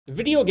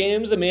Video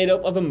games are made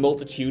up of a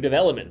multitude of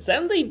elements,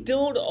 and they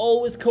don't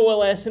always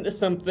coalesce into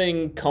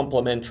something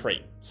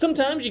complementary.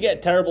 Sometimes you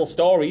get terrible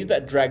stories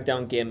that drag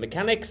down game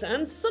mechanics,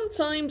 and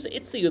sometimes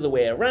it's the other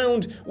way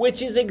around,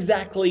 which is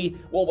exactly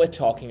what we're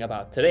talking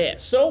about today.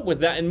 So with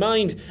that in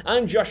mind,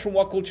 I'm Josh from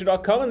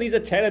WhatCulture.com, and these are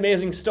 10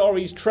 amazing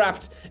stories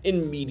trapped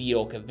in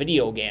mediocre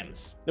video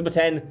games. Number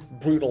 10,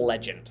 Brutal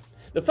Legend.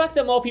 The fact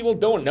that more people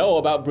don't know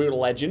about Brutal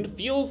Legend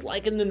feels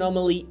like an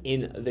anomaly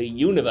in the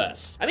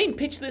universe. I mean,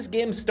 pitch this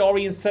game's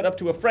story and setup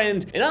to a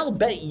friend, and I'll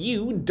bet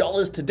you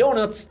dollars to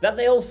donuts that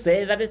they'll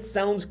say that it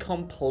sounds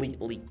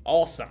completely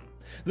awesome.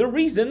 The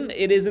reason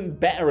it isn't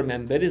better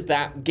remembered is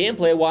that,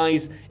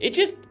 gameplay-wise, it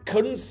just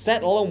couldn't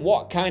settle on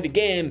what kind of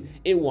game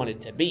it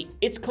wanted to be.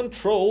 Its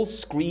controls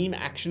scream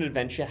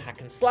action-adventure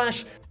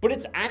hack-and-slash, but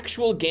its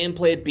actual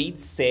gameplay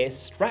beats say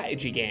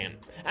strategy game.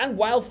 And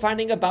while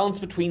finding a balance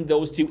between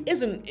those two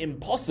isn't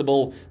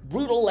impossible,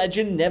 Brutal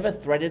Legend never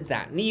threaded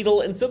that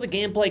needle, and so the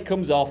gameplay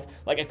comes off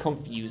like a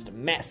confused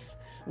mess.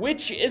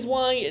 Which is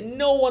why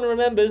no one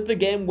remembers the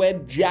game where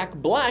Jack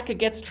Black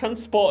gets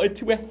transported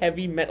to a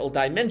heavy metal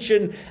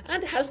dimension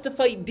and has to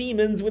fight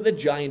demons with a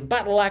giant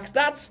battle axe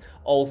that's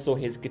also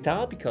his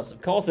guitar, because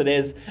of course it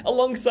is,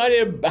 alongside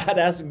a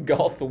badass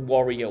goth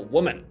warrior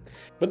woman.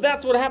 But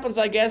that's what happens,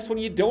 I guess, when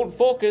you don't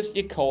focus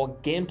your core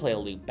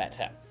gameplay loop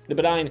better.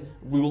 Number 9,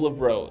 Rule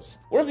of Rose.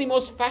 One of the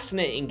most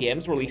fascinating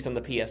games released on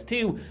the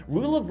PS2,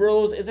 Rule of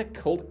Rose is a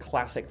cult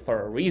classic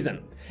for a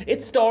reason.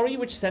 Its story,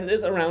 which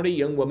centers around a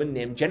young woman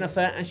named Jennifer,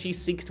 and she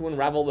seeks to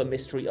unravel the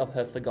mystery of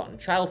her forgotten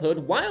childhood,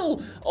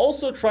 while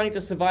also trying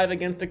to survive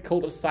against a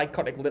cult of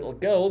psychotic little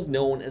girls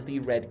known as the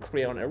Red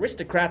Crayon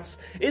Aristocrats,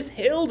 is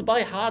hailed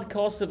by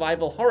hardcore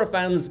survival horror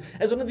fans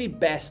as one of the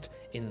best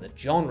in the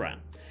genre.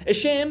 A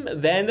shame,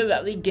 then,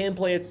 that the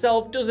gameplay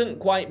itself doesn't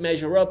quite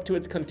measure up to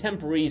its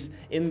contemporaries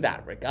in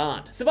that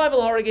regard.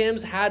 Survival horror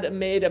games had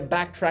made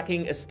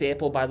backtracking a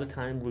staple by the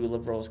time Rule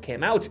of Rose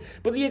came out,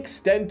 but the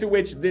extent to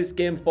which this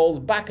game falls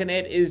back on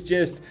it is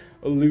just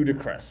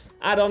ludicrous.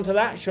 Add on to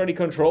that shoddy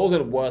controls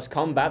and worse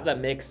combat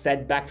that makes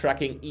said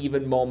backtracking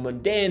even more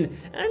mundane,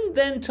 and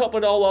then top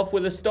it all off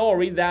with a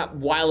story that,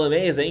 while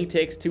amazing,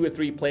 takes 2 or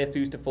 3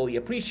 playthroughs to fully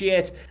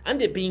appreciate,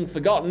 and it being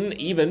forgotten,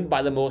 even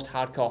by the most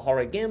hardcore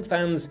horror game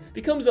fans,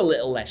 becomes a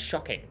little less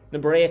shocking.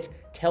 Number 8,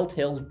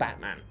 Telltale's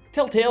Batman.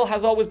 Telltale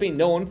has always been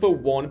known for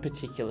one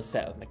particular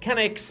set of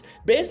mechanics,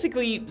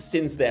 basically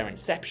since their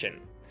inception.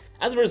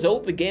 As a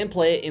result, the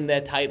gameplay in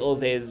their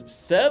titles is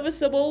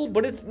serviceable,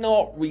 but it's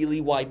not really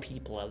why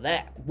people are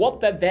there. What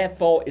they're there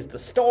for is the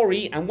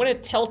story, and when a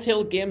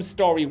Telltale game's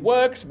story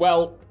works,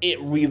 well, it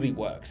really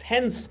works.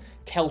 Hence,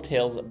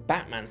 Telltale's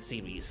Batman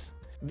series.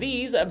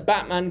 These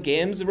Batman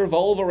games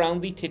revolve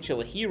around the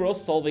titular hero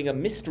solving a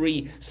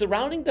mystery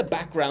surrounding the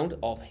background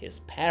of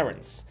his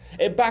parents.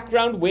 A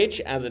background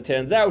which, as it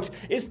turns out,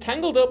 is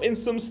tangled up in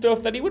some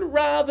stuff that he would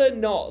rather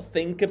not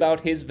think about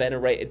his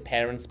venerated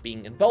parents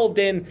being involved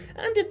in,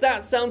 and if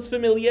that sounds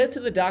familiar to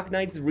the Dark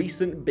Knight's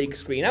recent big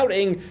screen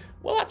outing,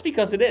 well, that's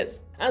because it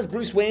is. As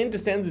Bruce Wayne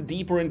descends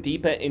deeper and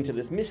deeper into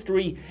this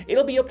mystery,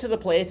 it'll be up to the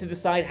player to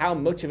decide how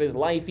much of his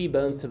life he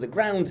burns to the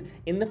ground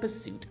in the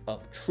pursuit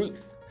of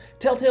truth.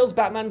 Telltale's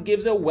Batman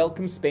gives a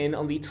welcome spin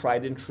on the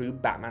tried and true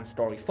Batman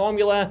story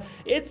formula.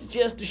 It's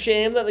just a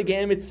shame that the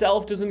game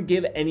itself doesn't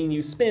give any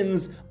new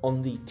spins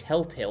on the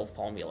Telltale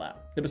formula.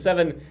 Number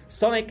 7,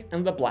 Sonic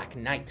and the Black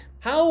Knight.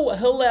 How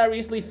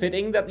hilariously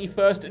fitting that the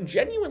first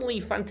genuinely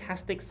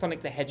fantastic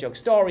Sonic the Hedgehog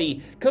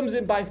story comes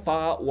in by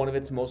far one of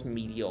its most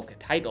mediocre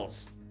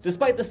titles.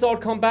 Despite the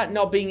sword combat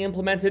not being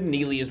implemented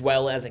nearly as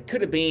well as it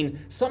could have been,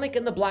 Sonic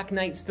and the Black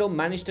Knight still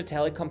managed to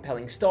tell a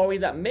compelling story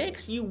that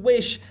makes you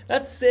wish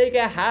that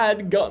Sega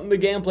had gotten the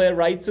gameplay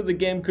right so the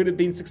game could have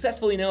been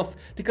successful enough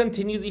to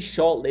continue the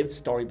short-lived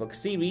storybook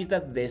series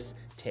that this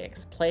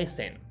takes place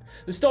in.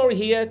 The story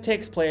here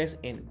takes place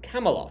in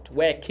Camelot,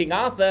 where King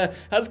Arthur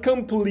has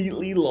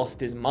completely lost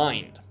his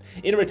mind.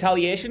 In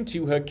retaliation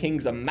to her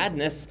king's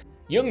madness,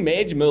 young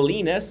mage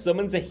Melina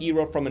summons a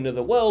hero from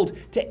another world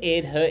to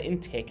aid her in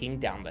taking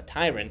down the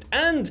tyrant,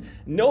 and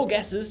no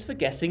guesses for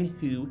guessing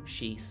who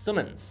she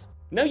summons.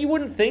 Now, you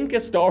wouldn't think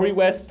a story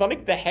where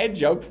Sonic the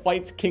Hedgehog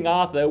fights King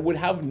Arthur would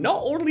have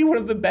not only one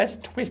of the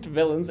best twist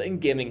villains in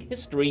gaming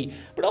history,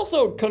 but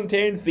also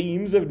contain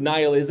themes of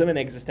nihilism and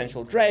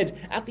existential dread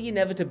at the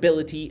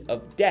inevitability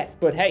of death.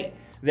 But hey,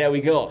 there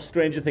we go,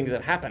 stranger things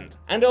have happened.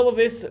 And all of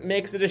this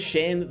makes it a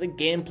shame that the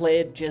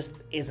gameplay just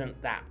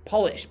isn't that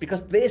polished,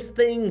 because this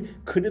thing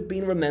could have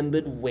been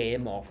remembered way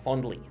more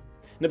fondly.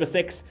 Number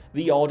 6,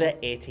 The Order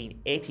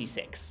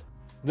 1886.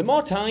 The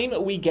more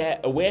time we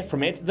get away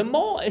from it, the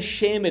more a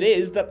shame it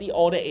is that The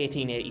Order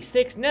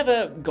 1886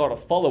 never got a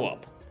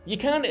follow-up. You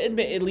can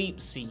admittedly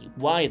see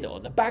why though.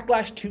 The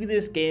backlash to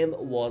this game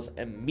was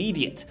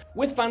immediate,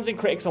 with fans and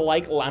critics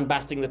alike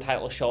lambasting the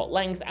title's short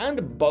length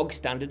and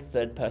bog-standard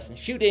third-person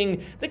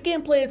shooting. The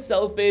gameplay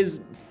itself is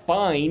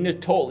fine,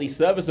 totally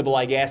serviceable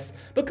I guess,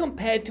 but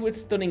compared to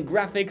its stunning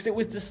graphics, it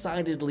was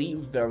decidedly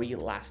very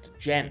last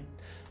gen.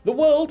 The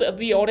world of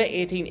the Order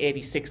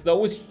 1886, though,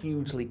 was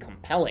hugely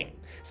compelling.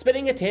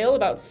 Spinning a tale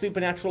about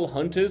supernatural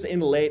hunters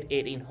in late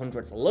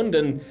 1800s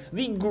London,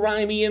 the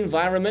grimy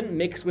environment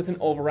mixed with an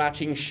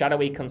overarching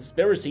shadowy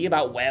conspiracy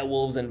about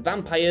werewolves and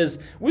vampires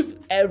was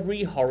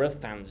every horror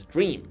fan's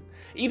dream.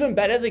 Even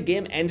better, the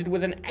game ended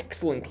with an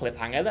excellent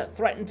cliffhanger that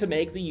threatened to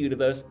make the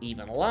universe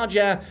even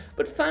larger,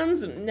 but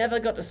fans never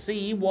got to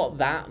see what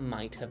that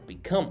might have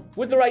become.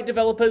 With the right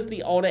developers,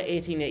 the Order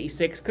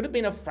 1886 could have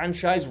been a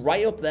franchise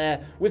right up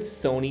there with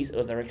Sony's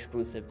other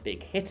exclusive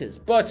big hitters,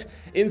 but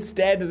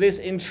instead this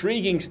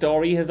intriguing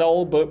story has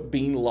all but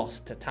been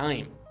lost to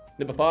time.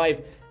 Number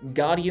 5.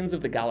 Guardians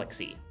of the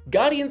Galaxy.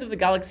 Guardians of the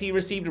Galaxy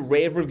received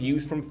rave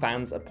reviews from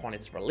fans upon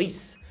its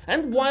release,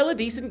 and while a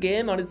decent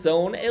game on its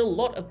own, a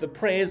lot of the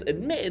praise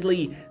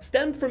admittedly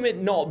stemmed from it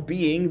not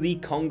being the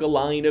conga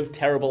line of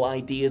terrible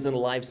ideas and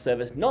live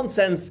service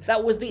nonsense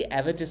that was the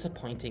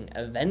ever-disappointing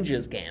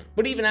Avengers game.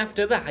 But even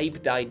after the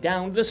hype died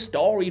down, the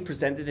story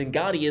presented in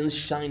Guardians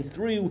shined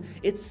through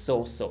its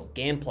so-so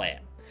gameplay.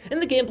 And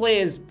the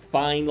gameplay is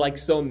fine like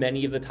so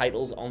many of the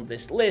titles on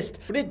this list,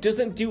 but it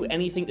doesn't do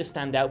anything to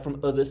stand out from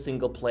other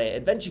single-player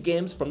adventure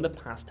games from the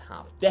past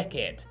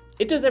half-decade.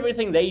 It does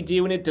everything they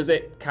do, and it does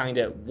it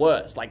kinda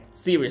worse. Like,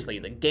 seriously,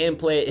 the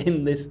gameplay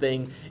in this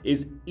thing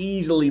is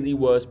easily the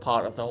worst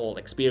part of the whole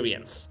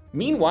experience.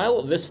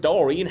 Meanwhile, the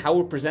story and how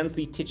it presents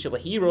the titular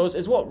heroes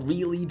is what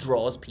really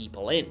draws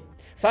people in.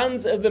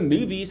 Fans of the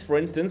movies, for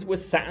instance, were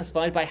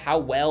satisfied by how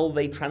well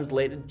they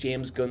translated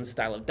James Gunn's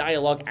style of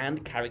dialogue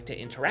and character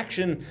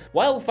interaction,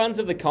 while fans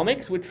of the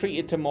comics were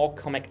treated to more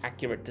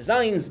comic-accurate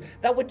designs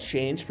that were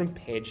changed from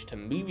page to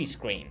movie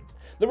screen.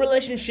 The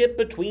relationship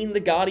between the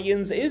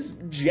Guardians is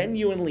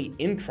genuinely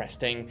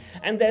interesting,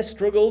 and their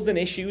struggles and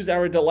issues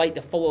are a delight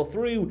to follow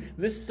through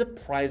this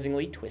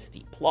surprisingly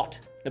twisty plot.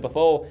 Number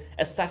 4.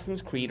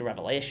 Assassin's Creed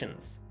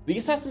Revelations. The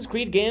Assassin's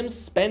Creed games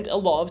spent a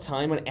lot of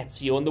time on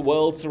Ezio and the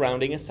world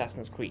surrounding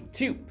Assassin's Creed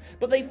 2,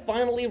 but they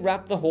finally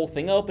wrapped the whole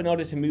thing up in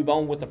order to move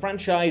on with the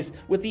franchise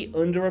with the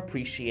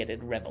underappreciated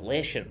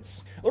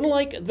Revelations.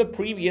 Unlike the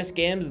previous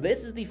games,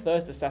 this is the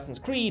first Assassin's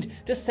Creed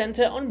to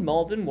center on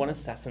more than one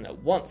assassin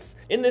at once.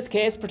 In this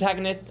case,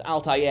 protagonists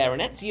Altair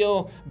and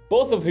Ezio,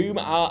 both of whom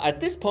are at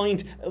this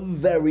point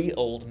very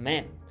old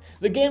men.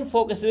 The game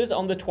focuses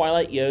on the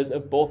twilight years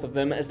of both of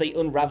them as they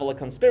unravel a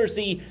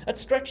conspiracy that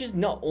stretches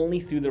not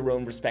only through their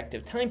own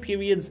respective time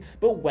periods,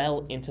 but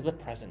well into the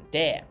present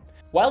day.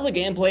 While the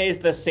gameplay is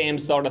the same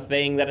sort of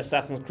thing that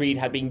Assassin's Creed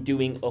had been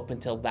doing up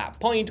until that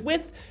point,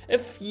 with a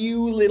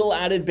few little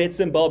added bits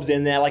and bobs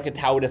in there like a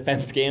tower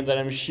defense game that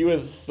I'm sure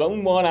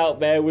someone out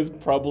there was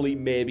probably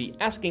maybe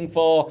asking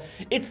for,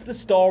 it's the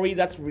story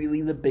that's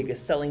really the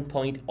biggest selling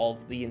point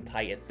of the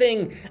entire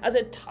thing, as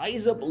it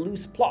ties up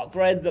loose plot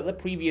threads that the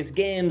previous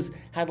games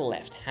had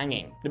left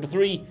hanging. Number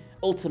 3.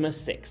 Ultima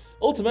 6.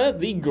 Ultima,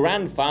 the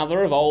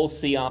grandfather of all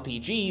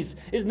CRPGs,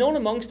 is known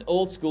amongst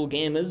old school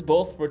gamers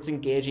both for its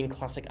engaging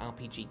classic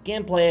RPG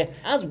gameplay,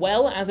 as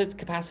well as its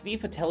capacity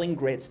for telling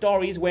great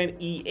stories when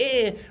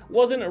EA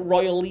wasn't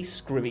royally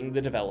screwing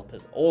the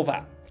developers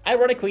over.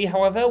 Ironically,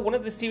 however, one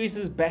of the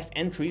series' best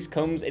entries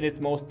comes in its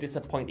most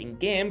disappointing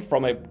game,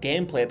 from a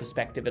gameplay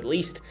perspective at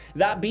least,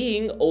 that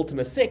being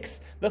Ultima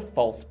 6, The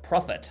False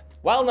Prophet.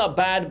 While not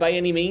bad by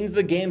any means,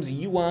 the game's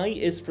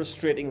UI is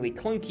frustratingly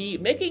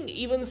clunky, making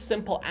even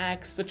simple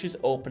acts such as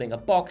opening a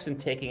box and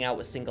taking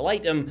out a single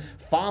item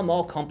far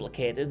more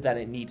complicated than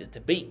it needed to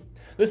be.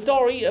 The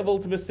story of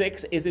Ultima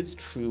 6 is its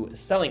true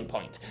selling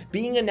point,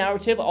 being a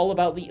narrative all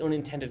about the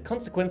unintended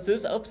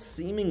consequences of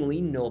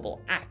seemingly noble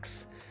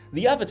acts.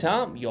 The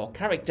avatar, your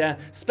character,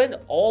 spent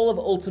all of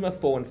Ultima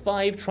 4 and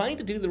 5 trying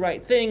to do the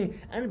right thing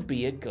and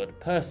be a good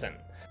person.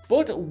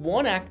 But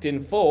one act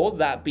in 4,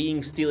 that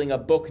being stealing a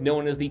book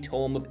known as the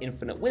Tome of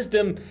Infinite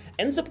Wisdom,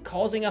 ends up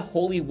causing a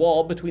holy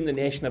war between the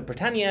nation of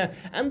Britannia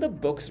and the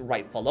book's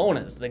rightful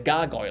owners, the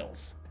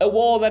Gargoyles. A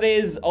war that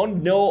is,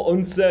 on no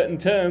uncertain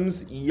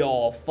terms,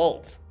 your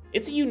fault.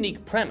 It's a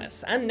unique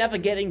premise, and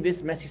navigating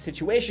this messy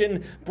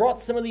situation brought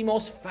some of the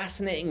most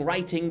fascinating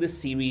writing the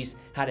series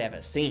had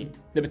ever seen.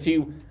 Number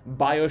 2,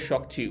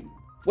 BioShock 2.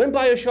 When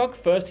BioShock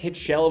first hit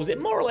shelves, it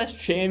more or less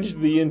changed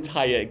the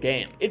entire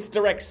game. Its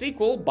direct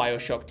sequel,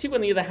 BioShock 2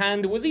 on the other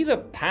hand, was either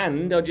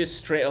panned or just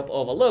straight up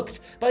overlooked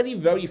by the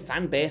very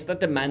fan base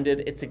that demanded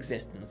its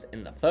existence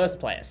in the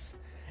first place.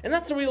 And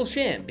that's a real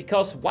shame,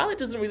 because while it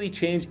doesn't really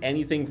change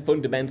anything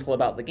fundamental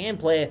about the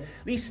gameplay,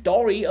 the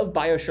story of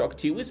BioShock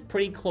 2 is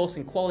pretty close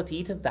in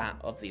quality to that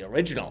of the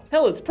original.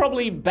 Hell, it's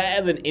probably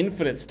better than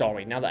Infinite's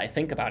story now that I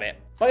think about it.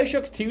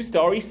 BioShock's 2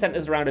 story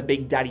centers around a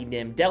big daddy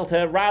named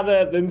Delta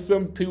rather than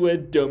some poor,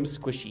 dumb,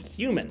 squishy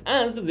human,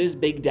 as this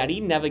big daddy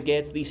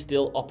navigates the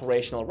still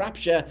operational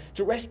Rapture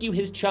to rescue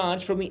his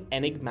charge from the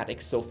enigmatic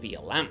Sophia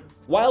Lamb.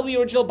 While the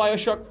original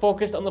BioShock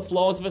focused on the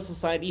flaws of a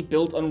society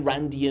built on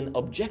Randian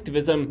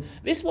objectivism,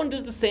 this one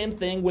does the same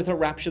thing with a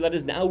Rapture that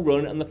is now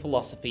run on the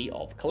philosophy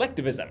of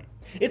collectivism.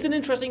 It's an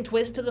interesting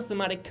twist to the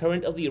thematic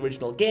current of the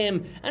original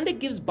game, and it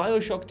gives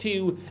BioShock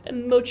 2 a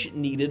much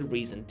needed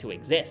reason to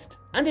exist.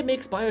 And it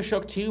makes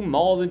BioShock 2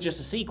 more than just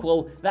a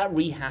sequel that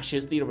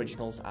rehashes the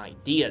original's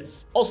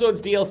ideas. Also,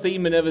 its DLC,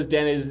 Minerva's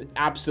Den, is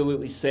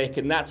absolutely sick,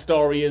 and that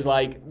story is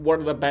like one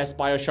of the best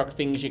BioShock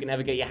things you can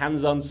ever get your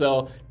hands on,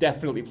 so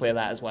definitely play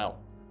that as well.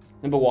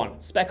 Number 1,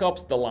 Spec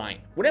Ops: The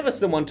Line. Whenever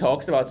someone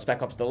talks about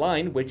Spec Ops: The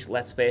Line, which,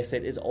 let's face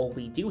it, is all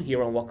we do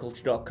here on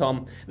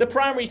WhatCulture.com, the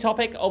primary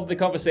topic of the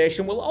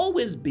conversation will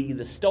always be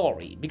the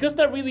story, because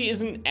there really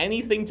isn't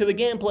anything to the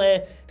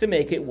gameplay to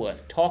make it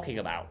worth talking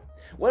about.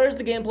 Whereas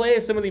the gameplay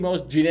is some of the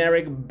most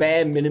generic,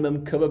 bare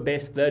minimum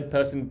cover-based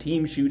third-person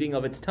team shooting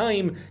of its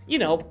time, you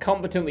know,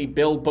 competently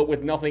built but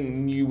with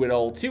nothing new at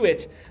all to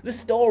it, the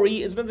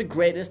story is one of the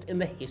greatest in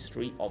the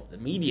history of the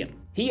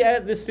medium. Here,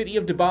 the city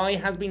of Dubai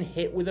has been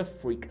hit with a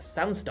freak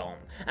sandstorm,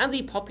 and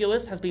the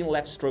populace has been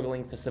left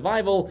struggling for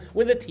survival,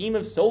 with a team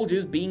of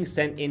soldiers being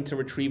sent in to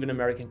retrieve an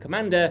American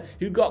commander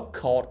who got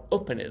caught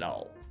up in it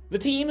all. The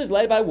team is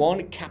led by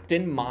one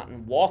Captain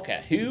Martin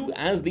Walker, who,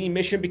 as the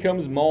mission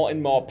becomes more and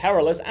more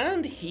perilous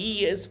and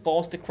he is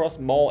forced to cross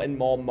more and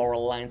more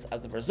moral lines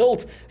as a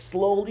result,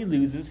 slowly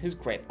loses his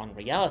grip on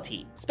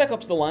reality. Spec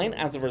Ops: The Line,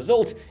 as a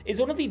result, is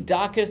one of the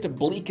darkest,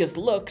 bleakest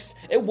looks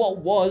at what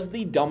was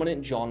the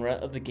dominant genre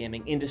of the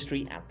gaming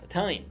industry at the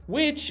time,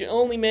 which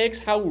only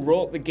makes how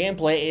rote the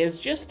gameplay is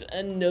just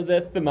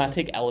another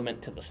thematic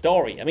element to the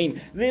story. I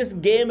mean, this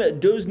game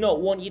does not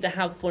want you to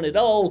have fun at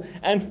all,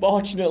 and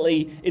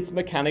fortunately, its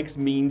mechanics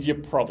means you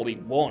probably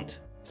won't.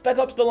 Spec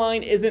Ops: The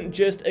Line isn't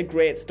just a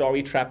great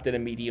story trapped in a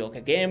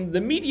mediocre game. The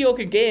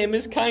mediocre game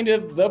is kind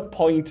of the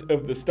point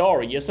of the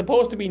story. You're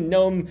supposed to be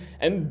numb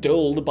and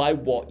dulled by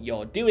what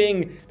you're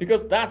doing,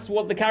 because that's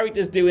what the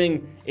character's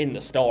doing in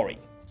the story.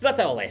 So that's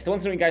our list. I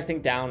want to know what you guys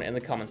think down in the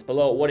comments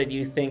below. What did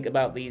you think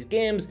about these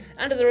games?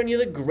 And are there any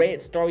other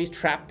great stories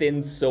trapped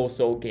in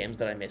so-so games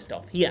that I missed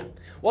off here?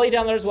 While you're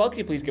down there as well, could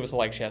you please give us a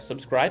like, share,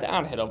 subscribe,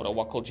 and head over to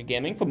WhatCulture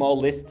Gaming for more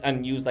lists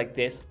and news like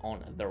this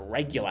on the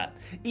regular.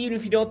 Even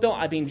if you don't though,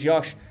 I've been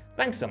Josh.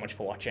 Thanks so much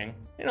for watching,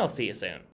 and I'll see you soon.